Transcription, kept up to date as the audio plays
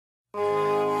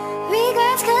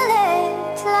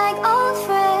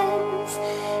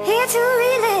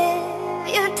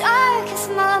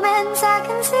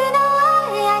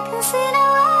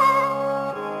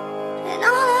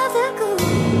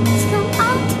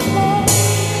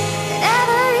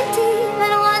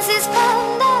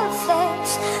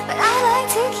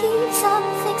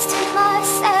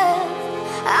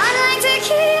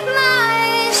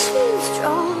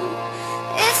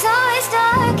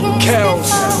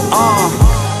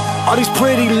All these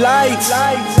pretty lights,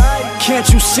 can't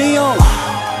you see them?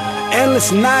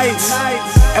 Endless nights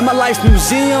in my life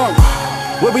museum,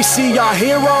 where we see our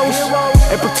heroes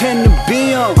and pretend to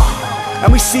be them.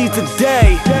 And we see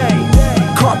today,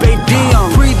 carpe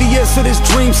diem. Previous to this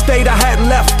dream state, I had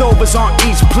leftovers on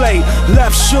each plate.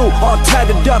 Left shoe all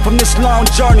tattered up from this long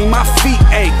journey, my feet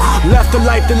ache. Left the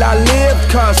life that I lived,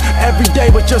 cause every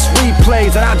day was just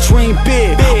replays. And I dreamed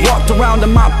big, walked around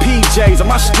in my PJs. And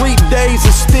my street days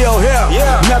is still here,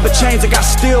 never changed, I got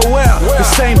still wear the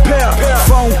same pair.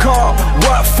 Phone call,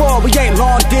 what for? We ain't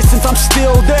long distance, I'm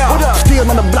still there. Still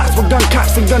on the blocks with gun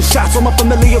cops and gunshots. I'm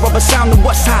familiar of a sound of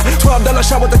what's hot. $12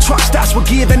 shot with the truck stops will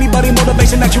give anybody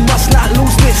motivation that you must not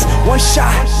lose this one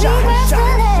shot. We were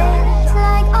friends,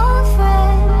 like old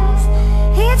friends,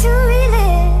 here to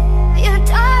relive your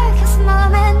darkest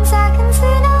moments. I can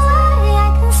see no way, I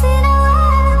can see no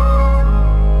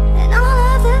way. And all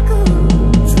of the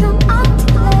ghouls come out to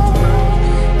play.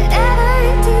 That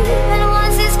every demon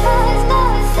wants his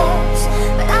personal effects.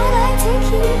 But I like to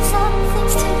keep some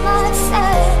things to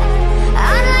myself.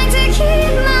 I like to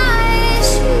keep my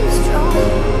issues strong.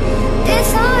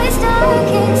 It's always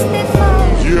darkest before.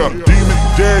 Yeah, demon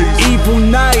days, evil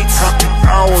nights, happy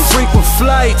hours, frequent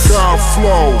flights, God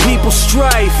flow, people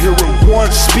strife, hear it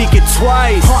once, speak it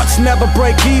twice. Hearts never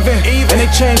break even, and they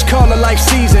change color like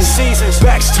seasons.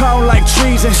 Backs turn like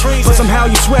treason, but somehow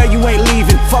you swear you ain't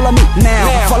leaving. Follow me now,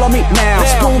 follow me now.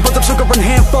 Spoonfuls of sugar and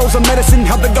handfuls of medicine.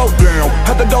 How to go down,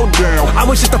 how to go down. I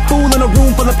was just a fool in a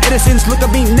room full of innocents. Look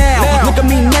at me now, look at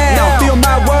me now. Feel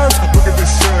my words, look at this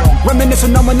sound.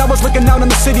 reminiscing on when I was looking out in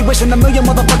the city, wishing a million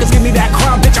motherfuckers give me that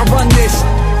crown. Bitch, I run this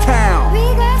town. We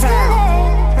got to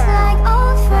live like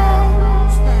old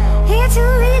friends, here to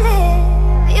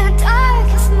relive your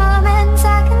darkest moments.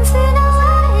 I can see no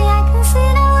way, I can see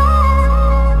no way.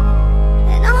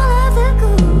 And all of the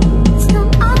ghouls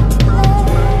come out to play.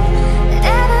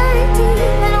 That every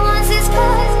demon wants his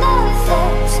personal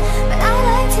effects. But I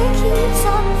like to keep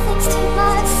some things to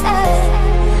myself.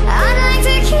 I like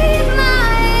to keep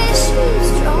my issues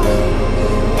strong.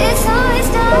 It's always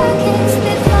darkest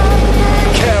before.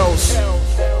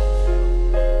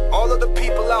 All of the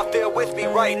people out there with me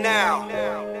right now,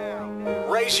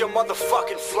 raise your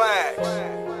motherfucking flags.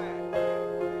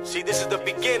 See, this is the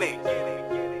beginning.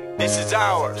 This is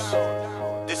ours.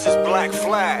 This is Black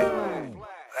Flag.